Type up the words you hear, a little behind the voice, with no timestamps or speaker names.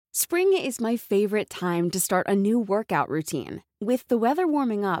Spring is my favorite time to start a new workout routine. With the weather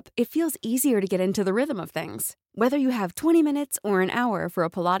warming up, it feels easier to get into the rhythm of things. Whether you have 20 minutes or an hour for a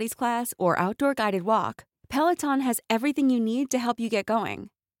Pilates class or outdoor guided walk, Peloton has everything you need to help you get going.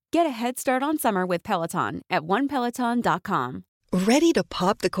 Get a head start on summer with Peloton at onepeloton.com. Ready to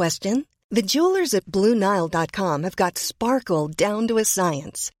pop the question? The jewelers at BlueNile.com have got sparkle down to a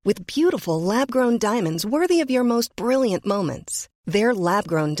science with beautiful lab-grown diamonds worthy of your most brilliant moments. Their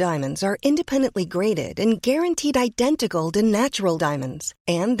lab-grown diamonds are independently graded and guaranteed identical to natural diamonds,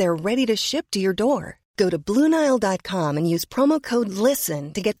 and they're ready to ship to your door. Go to BlueNile.com and use promo code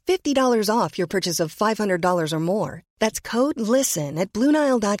LISTEN to get $50 off your purchase of $500 or more. That's code LISTEN at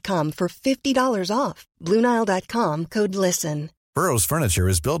BlueNile.com for $50 off. BlueNile.com, code LISTEN. Burrow's furniture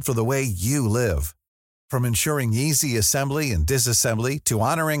is built for the way you live. From ensuring easy assembly and disassembly to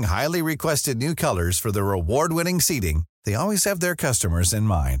honoring highly requested new colors for their award-winning seating, they always have their customers in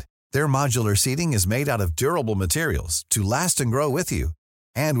mind. Their modular seating is made out of durable materials to last and grow with you.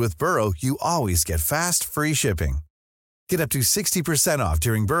 And with Burrow, you always get fast, free shipping. Get up to 60% off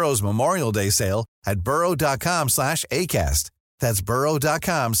during Burrow's Memorial Day sale at burrow.com/ACAST. That's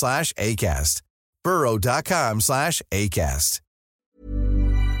burrow.com/ACAST. burrow.com/ACAST.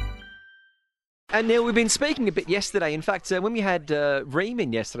 And Neil, we've been speaking a bit yesterday. In fact, when we had Reem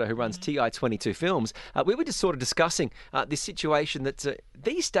in yesterday, who runs TI22 Films, we were just sort of discussing this situation that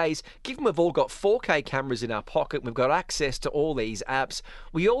these days, given we've all got 4K cameras in our pocket, we've got access to all these apps,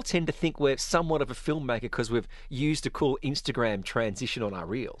 we all tend to think we're somewhat of a filmmaker because we've used a cool Instagram transition on our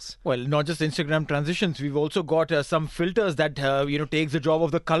reels. Well, not just Instagram transitions. We've also got some filters that, takes the job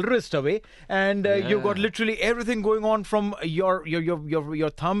of the colorist away. And you've got literally everything going on from your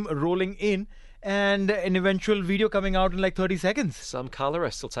thumb rolling in and an eventual video coming out in like 30 seconds. Some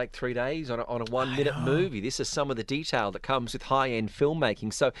colorists will take 3 days on a 1 minute movie. This is some of the detail that comes with high-end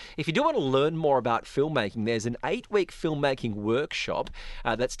filmmaking. So if you do want to learn more about filmmaking, there's an 8-week filmmaking workshop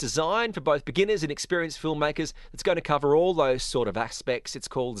that's designed for both beginners and experienced filmmakers. It's going to cover all those sort of aspects. It's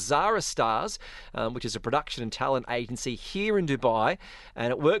called Zara Stars, which is a production and talent agency here in Dubai,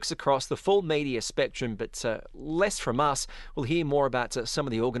 and it works across the full media spectrum, but less from us. We'll hear more about some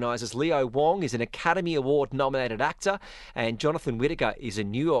of the organisers. Leo Wong is an Academy Award nominated actor, and Jonathan Whittaker is a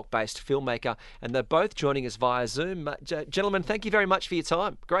New York-based filmmaker, and they're both joining us via Zoom. Gentlemen, thank you very much for your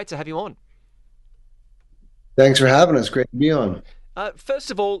time. Great to have you on. Thanks for having us. Great to be on.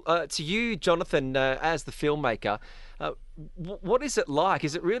 First of all, to you, Jonathan, as the filmmaker, what is it like?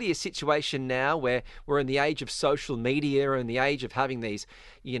 Is it really a situation now where we're in the age of social media and the age of having these,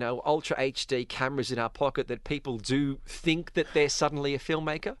 ultra HD cameras in our pocket that people do think that they're suddenly a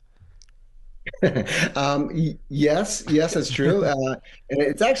filmmaker? Yes, that's true. And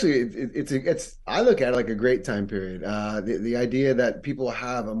it's actually, I look at it like a great time period. The idea that people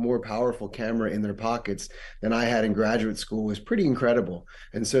have a more powerful camera in their pockets than I had in graduate school was pretty incredible.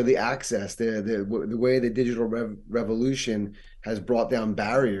 And so the access, the way the digital revolution has brought down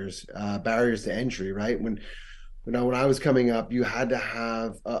barriers to entry, right? When I was coming up, you had to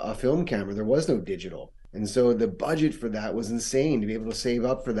have a film camera. There was no digital. And so the budget for that was insane, to be able to save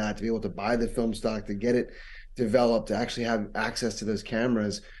up for that, to be able to buy the film stock, to get it developed, to actually have access to those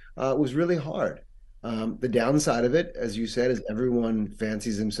cameras was really hard. The downside of it, as you said, is everyone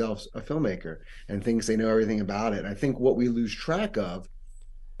fancies themselves a filmmaker and thinks they know everything about it. I think what we lose track of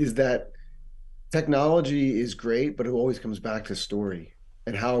is that technology is great, but it always comes back to story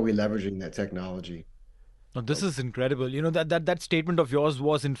and how are we leveraging that technology. Now, this is incredible. That statement of yours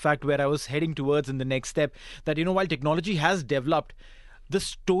was, in fact, where I was heading towards in the next step. That, while technology has developed, the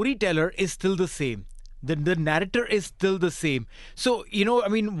storyteller is still the same. The narrator is still the same. So,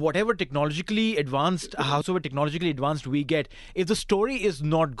 whatever technologically advanced, howsoever technologically advanced we get, if the story is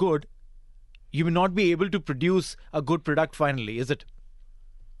not good, you will not be able to produce a good product finally, is it?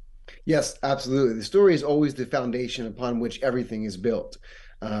 Yes, absolutely. The story is always the foundation upon which everything is built.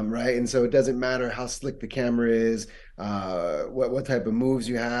 Right. And so it doesn't matter how slick the camera is, what type of moves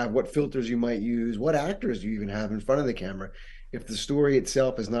you have, what filters you might use, what actors you even have in front of the camera. If the story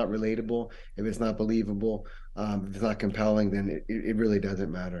itself is not relatable, if it's not believable, if it's not compelling, then it really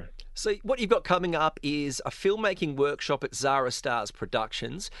doesn't matter. So what you've got coming up is a filmmaking workshop at Zara Stars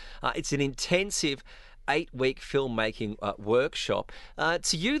Productions. It's an intensive 8-week filmmaking workshop.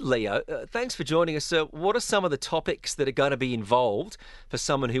 To you, Leo, thanks for joining us. What are some of the topics that are going to be involved for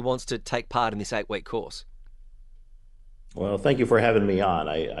someone who wants to take part in this 8-week course? Well, thank you for having me on.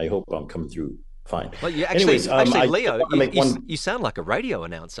 I hope I'm coming through fine. Well, Anyways, Leo, you sound like a radio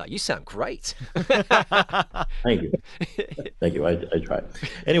announcer. You sound great. Thank you. Thank you. I tried.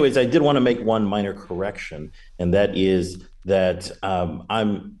 Anyways, I did want to make one minor correction, and that is that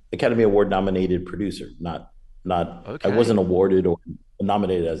I'm Academy Award nominated producer, not I Okay. wasn't awarded or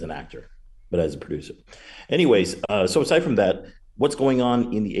nominated as an actor, but as a producer. Anyways, so aside from that, what's going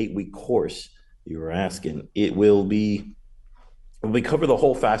on in the 8-week course you were asking? We cover the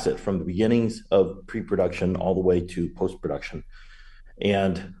whole facet from the beginnings of pre-production all the way to post-production,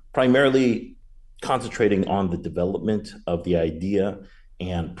 and primarily concentrating on the development of the idea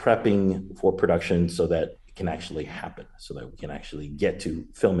and prepping for production so that it can actually happen, so that we can actually get to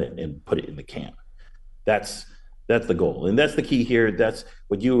film it and put it in the can. That's that's the goal, and that's the key here. That's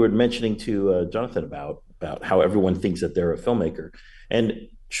what you were mentioning to Jonathan about how everyone thinks that they're a filmmaker, and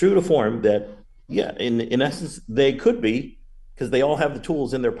true to form, that yeah, in essence, they could be, because they all have the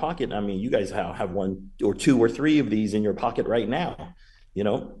tools in their pocket. I mean, you guys have one or two or three of these in your pocket right now,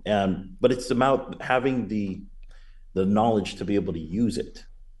 but it's about having the knowledge to be able to use it.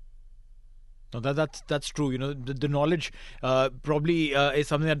 No, that's true. The knowledge probably is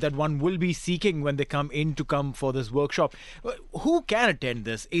something that one will be seeking when they come for this workshop. Who can attend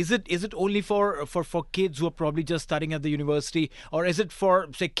this? Is it only for kids who are probably just studying at the university, or is it for,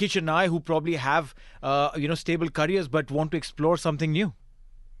 say, Kish and I, who probably have stable careers but want to explore something new?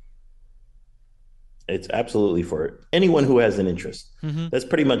 It's absolutely for anyone who has an interest. Mm-hmm. That's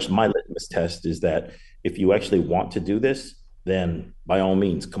pretty much my litmus test, is that if you actually want to do this, then by all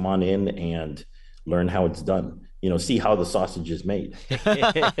means, come on in and learn how it's done. See how the sausage is made.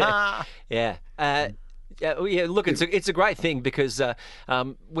 Yeah. Yeah, look, it's a great thing, because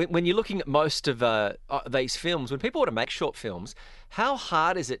when you're looking at most of these films, when people want to make short films, how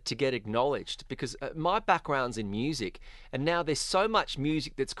hard is it to get acknowledged? Because my background's in music, and now there's so much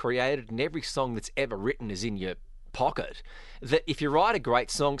music that's created, and every song that's ever written is in your pocket, that if you write a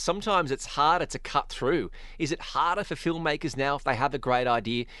great song, sometimes it's harder to cut through. Is it harder for filmmakers now, if they have a great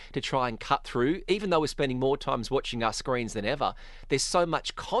idea, to try and cut through? Even though we're spending more times watching our screens than ever, there's so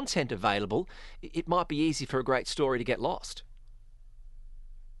much content available, it might be easy for a great story to get lost.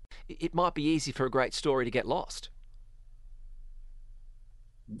 It might be easy for a great story to get lost.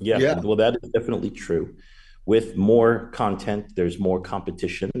 Yeah, well, that is definitely true. With more content, there's more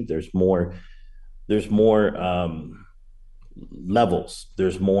competition. There's more levels.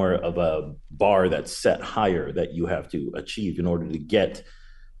 There's more of a bar that's set higher that you have to achieve in order to get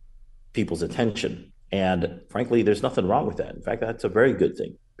people's attention. And frankly, there's nothing wrong with that. In fact, that's a very good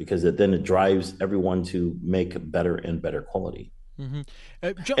thing, because then it drives everyone to make better and better quality. Mm-hmm.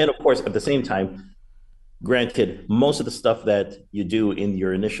 And of course, at the same time, granted, most of the stuff that you do in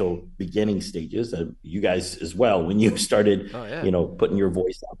your initial beginning stages, you guys as well, when you started, putting your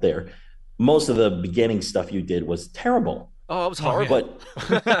voice out there, most of the beginning stuff you did was terrible. Oh, it was horrible.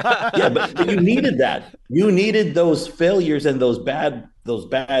 But but you needed that. You needed those failures and those bad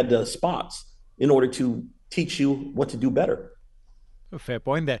spots in order to teach you what to do better. Fair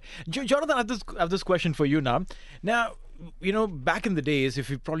point there. Jonathan, I have this question for you now. Now, back in the days, if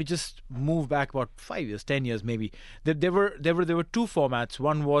you probably just move back about 5 years, 10 years maybe, there were two formats.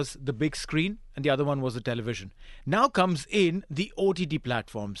 One was the big screen and the other one was the television. Now comes in the OTT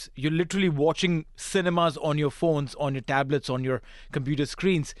platforms. You're literally watching cinemas on your phones, on your tablets, on your computer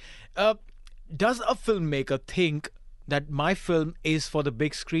screens. Does a filmmaker think that my film is for the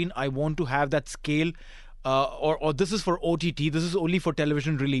big screen? I want to have that scale. Or this is for OTT, this is only for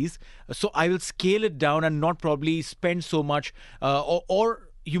television release, so I will scale it down and not probably spend so much, or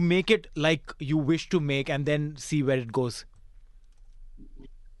you make it like you wish to make and then see where it goes?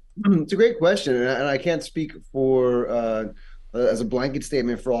 It's a great question, and I can't speak for as a blanket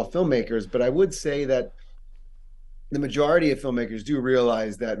statement for all filmmakers, but I would say that the majority of filmmakers do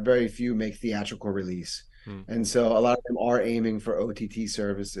realize that very few make theatrical release. And so a lot of them are aiming for OTT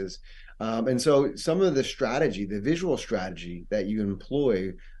services. And so some of the strategy, the visual strategy that you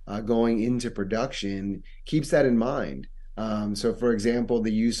employ going into production keeps that in mind. So for example,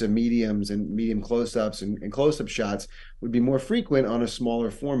 the use of mediums and medium close-ups and close-up shots would be more frequent on a smaller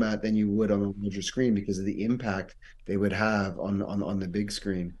format than you would on a larger screen, because of the impact they would have on the big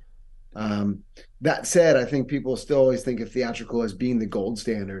screen. That said, I think people still always think of theatrical as being the gold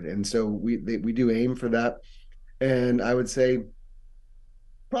standard, and so we do aim for that. And I would say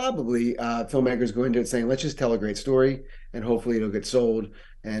probably filmmakers go into it saying, let's just tell a great story and hopefully it'll get sold.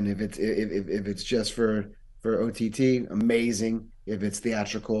 And if it's just for OTT, amazing. If it's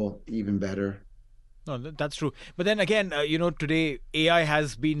theatrical, even better. No, that's true. But then again, today AI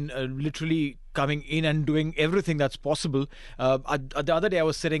has been literally coming in and doing everything that's possible. The other day I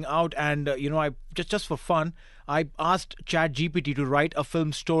was sitting out and, I just for fun, I asked ChatGPT to write a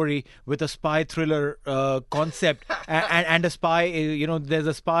film story with a spy thriller concept and a spy, there's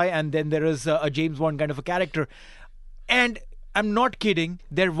a spy and then there is a James Bond kind of a character. And I'm not kidding,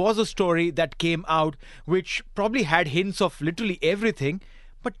 there was a story that came out which probably had hints of literally everything,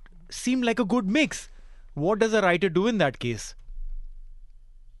 but seemed like a good mix. What does a writer do in that case?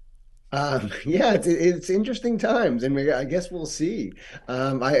 Yeah, it's interesting times, and I guess we'll see.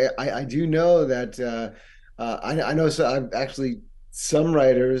 I do know that I know, so I've actually some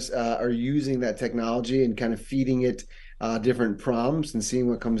writers are using that technology and kind of feeding it different prompts and seeing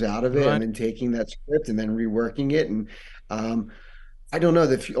what comes out of it, and Right. then taking that script and then reworking it. And um, I don't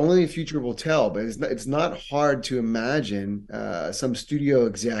know. Only the future will tell, but it's not hard to imagine some studio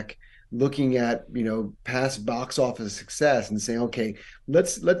exec looking at, past box office success and saying, okay,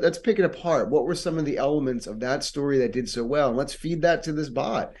 let's pick it apart. What were some of the elements of that story that did so well? And let's feed that to this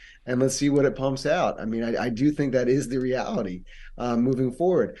bot and let's see what it pumps out. I mean, I do think that is the reality moving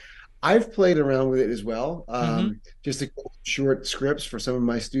forward. I've played around with it as well, Mm-hmm. just to short scripts for some of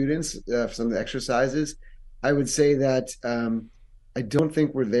my students, for some of the exercises. I would say that I don't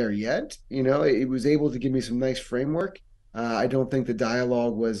think we're there yet. It was able to give me some nice framework. I don't think the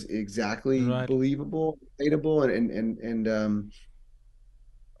dialogue was exactly Right. believable, relatable, and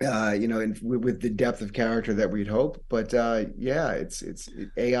with the depth of character that we'd hope. But yeah, it's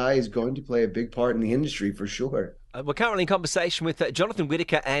AI is going to play a big part in the industry for sure. We're currently in conversation with Jonathan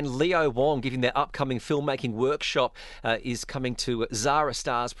Whittaker and Leo Wong, giving their upcoming filmmaking workshop is coming to Zara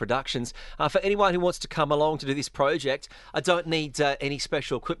Stars Productions. For anyone who wants to come along to do this project, I don't need any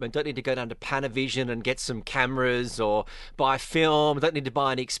special equipment. Don't need to go down to Panavision and get some cameras or buy film. Don't need to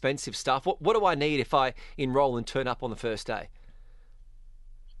buy any expensive stuff. What do I need if I enroll and turn up on the first day?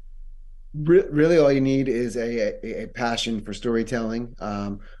 Really, all you need is a passion for storytelling.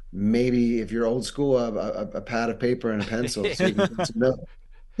 Maybe if you're old school, a pad of paper and a pencil, so you can take some notes.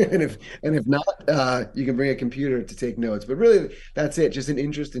 And if not, you can bring a computer to take notes. But really, that's it. Just an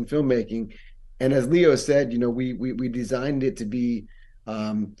interest in filmmaking. And as Leo said, we designed it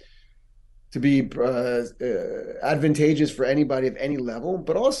um, to be advantageous for anybody of any level,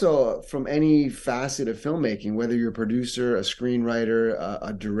 but also from any facet of filmmaking, whether you're a producer, a screenwriter,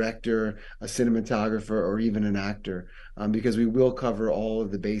 a director, a cinematographer, or even an actor, because we will cover all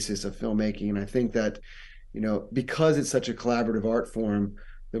of the basis of filmmaking. And I think that, because it's such a collaborative art form,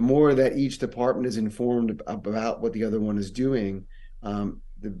 the more that each department is informed about what the other one is doing,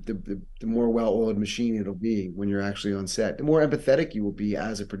 the more well-oiled machine it'll be when you're actually on set. The more empathetic you will be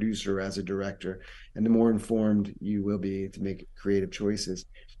as a producer, as a director, and the more informed you will be to make creative choices.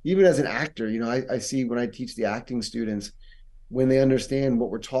 Even as an actor, I see when I teach the acting students, when they understand what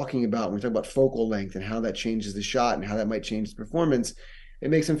we're talking about, when we talk about focal length and how that changes the shot and how that might change the performance, it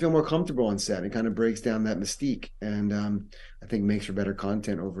makes them feel more comfortable on set. It kind of breaks down that mystique, and I think makes for better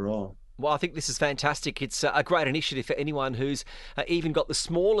content overall. Well, I think this is fantastic. It's a great initiative for anyone who's even got the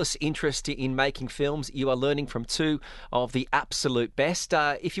smallest interest in making films. You are learning from two of the absolute best.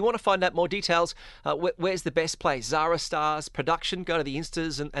 If you want to find out more details, where's the best place? Zara Stars Production. Go to the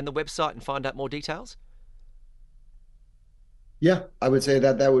Instas and the website and find out more details. Yeah, I would say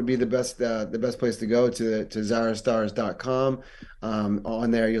that would be the best place to go to zarastars.com.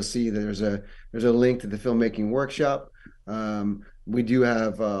 On there, you'll see that there's a link to the filmmaking workshop. We do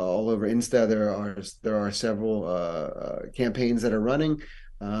have all over Insta. There are several campaigns that are running,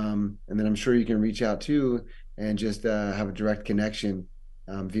 and then I'm sure you can reach out too and just have a direct connection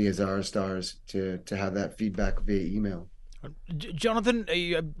via Zara Stars to have that feedback via email. Jonathan,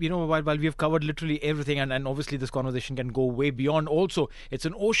 while we have covered literally everything, and obviously this conversation can go way beyond also, it's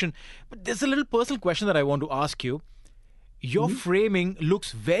an ocean, but there's a little personal question that I want to ask you. Your framing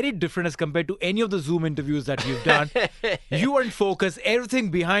looks very different as compared to any of the Zoom interviews that you've done. You are in focus.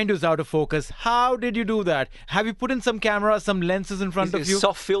 Everything behind you is out of focus. How did you do that? Have you put in some cameras, some lenses in front of you?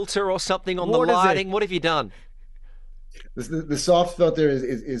 Soft filter or something on What the is it? lighting? What have you done? The soft filter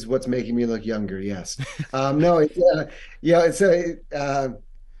is what's making me look younger. Yes. No,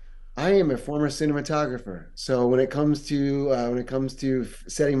 I am a former cinematographer. So when it comes to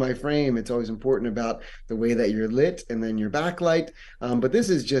setting my frame, it's always important about the way that you're lit and then your backlight. But this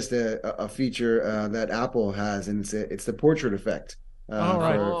is just a feature that Apple has, and it's the portrait effect. All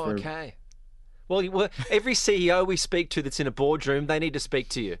right. Okay. Well, every CEO we speak to that's in a boardroom, they need to speak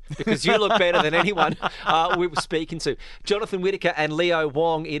to you because you look better than anyone we were speaking to. Jonathan Whittaker and Leo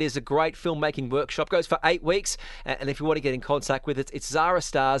Wong, it is a great filmmaking workshop. Goes for 8 weeks. And if you want to get in contact with it, it's Zara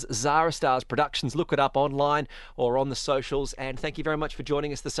Stars Productions. Look it up online or on the socials. And thank you very much for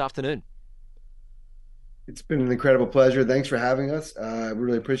joining us this afternoon. It's been an incredible pleasure. Thanks for having us. We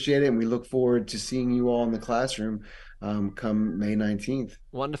really appreciate it, and we look forward to seeing you all in the classroom come May 19th.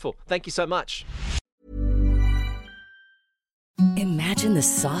 Wonderful. Thank you so much. Imagine the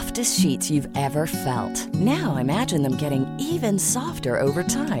softest sheets you've ever felt. Now imagine them getting even softer over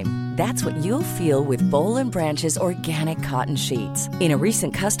time. That's what you'll feel with Boll & Branch's organic cotton sheets. In a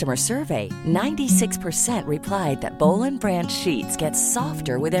recent customer survey, 96% replied that Boll & Branch sheets get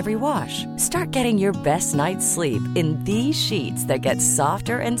softer with every wash. Start getting your best night's sleep in these sheets that get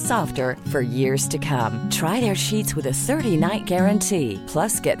softer and softer for years to come. Try their sheets with a 30-night guarantee.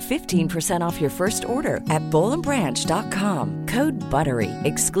 Plus, get 15% off your first order at bollandbranch.com. Code BUTTERY.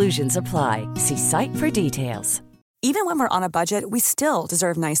 Exclusions apply. See site for details. Even when we're on a budget, we still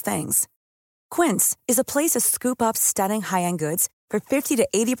deserve nice things. Quince is a place to scoop up stunning high-end goods for 50 to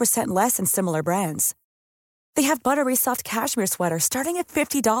 80% less than similar brands. They have buttery soft cashmere sweaters starting at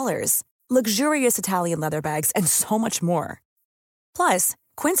 $50, luxurious Italian leather bags, and so much more. Plus,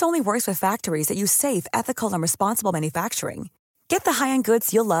 Quince only works with factories that use safe, ethical, and responsible manufacturing. Get the high-end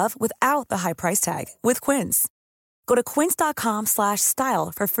goods you'll love without the high price tag with Quince. Go to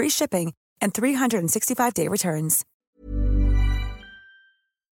quince.com/style for free shipping and 365-day returns.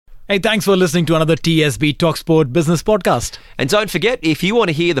 Hey, thanks for listening to another TSB Talksport Business Podcast. And don't forget, if you want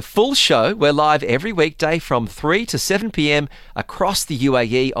to hear the full show, we're live every weekday from 3 to 7 p.m. across the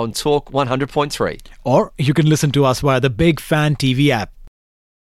UAE on Talk 100.3. Or you can listen to us via the Big Fan TV app.